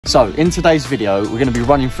So in today's video, we're going to be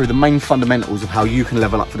running through the main fundamentals of how you can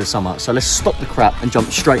level up for the summer. So let's stop the crap and jump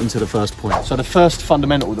straight into the first point. So the first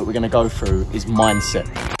fundamental that we're going to go through is mindset.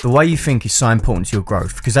 The way you think is so important to your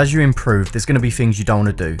growth, because as you improve, there's going to be things you don't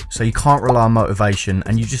want to do. So you can't rely on motivation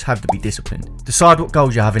and you just have to be disciplined. Decide what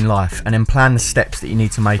goals you have in life and then plan the steps that you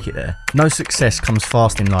need to make it there. No success comes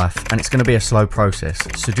fast in life and it's going to be a slow process,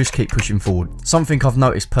 so just keep pushing forward. Something I've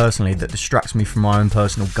noticed personally that distracts me from my own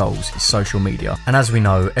personal goals is social media. And as we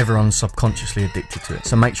know, everyone's subconsciously addicted to it,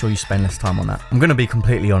 so make sure you spend less time on that. I'm going to be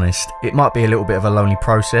completely honest, it might be a little bit of a lonely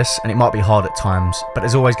process and it might be hard at times, but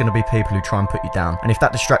there's always going to be people who try and put you down. And if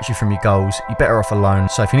that distracts you from your goals, you're better off alone.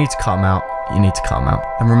 So if you need to cut them out, you need to cut them out.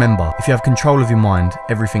 And remember, if you have control of your mind,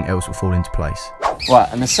 everything else will fall into place. Right,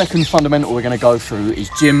 and the second fundamental we're going to go through is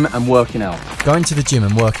gym and working out. Going to the gym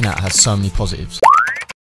and working out has so many positives.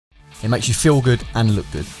 It makes you feel good and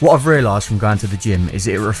look good. What I've realised from going to the gym is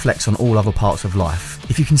that it reflects on all other parts of life.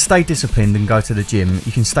 If you can stay disciplined and go to the gym,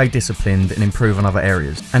 you can stay disciplined and improve on other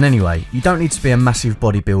areas. And anyway, you don't need to be a massive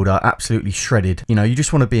bodybuilder, absolutely shredded. You know, you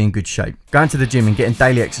just want to be in good shape. Going to the gym and getting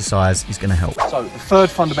daily exercise is going to help. So the third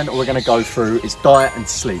fundamental we're going to go through is diet and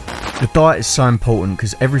sleep. The diet is so important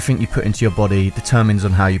because everything you put into your body determines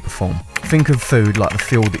on how you perform. Think of food like the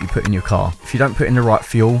fuel that you put in your car. If you don't put in the right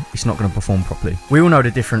fuel, it's not going to perform properly. We all know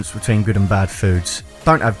the difference between good and bad foods.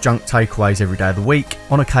 Don't have junk takeaways every day of the week.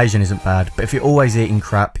 On occasion isn't bad, but if you're always eating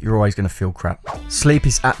crap, you're always going to feel crap. Sleep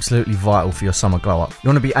is absolutely vital for your summer glow up. You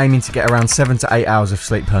want to be aiming to get around 7 to 8 hours of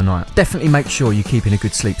sleep per night. Definitely make sure you're keeping a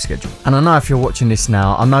good sleep schedule. And I know if you're watching this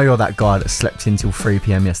now, I know you're that guy that slept until 3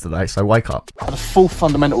 PM yesterday, so wake up. The fourth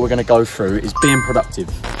fundamental we're going to go through is being productive.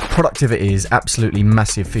 Productivity is absolutely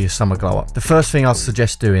massive for your summer glow up. The first thing I'd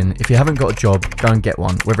suggest doing, if you haven't got a job, go and get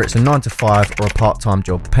one, whether it's a 9 to 5 or a part-time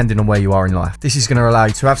job, depending on where you are in life. This is going to allow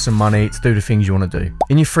you to have some money to do the things you want to do.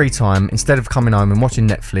 In your free time, instead of coming home and watching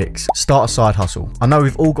Netflix, start a side hustle. I know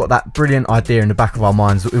we've all got that brilliant idea in the back of our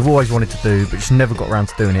minds that we've always wanted to do, but just never got around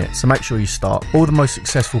to doing it, so make sure you start. All the most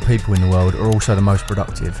successful people in the world are also the most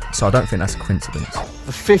productive, so I don't think that's a coincidence.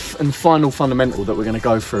 The fifth and final fundamental that we're going to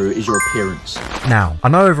go through is your appearance. Now, I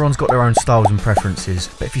know everyone's got their own styles and preferences,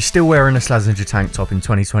 but if you're still wearing a Slazenger tank top in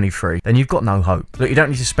 2023, then you've got no hope. Look, you don't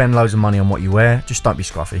need to spend loads of money on what you wear, just don't be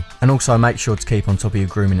scruffy. And also make sure to keep on top of your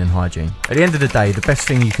grooming and hygiene. At the end of the day, the best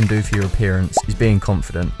thing you can do for your appearance is being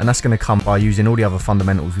confident, and that's going to come by using all the other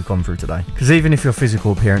fundamentals we've gone through today. Because even if your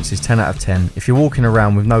physical appearance is 10 out of 10, if you're walking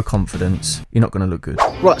around with no confidence, you're not going to look good.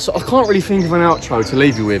 Right, so I can't really think of an outro to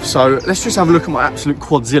leave you with, so let's just have a look at my absolute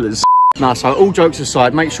quadzillas. Now, so all jokes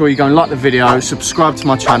aside, make sure you go and like the video, subscribe to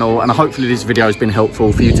my channel, and hopefully this video has been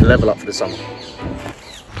helpful for you to level up for the summer.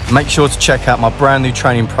 Make sure to check out my brand new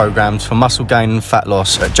training programs for muscle gain and fat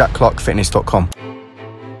loss at jackclarkfitness.com.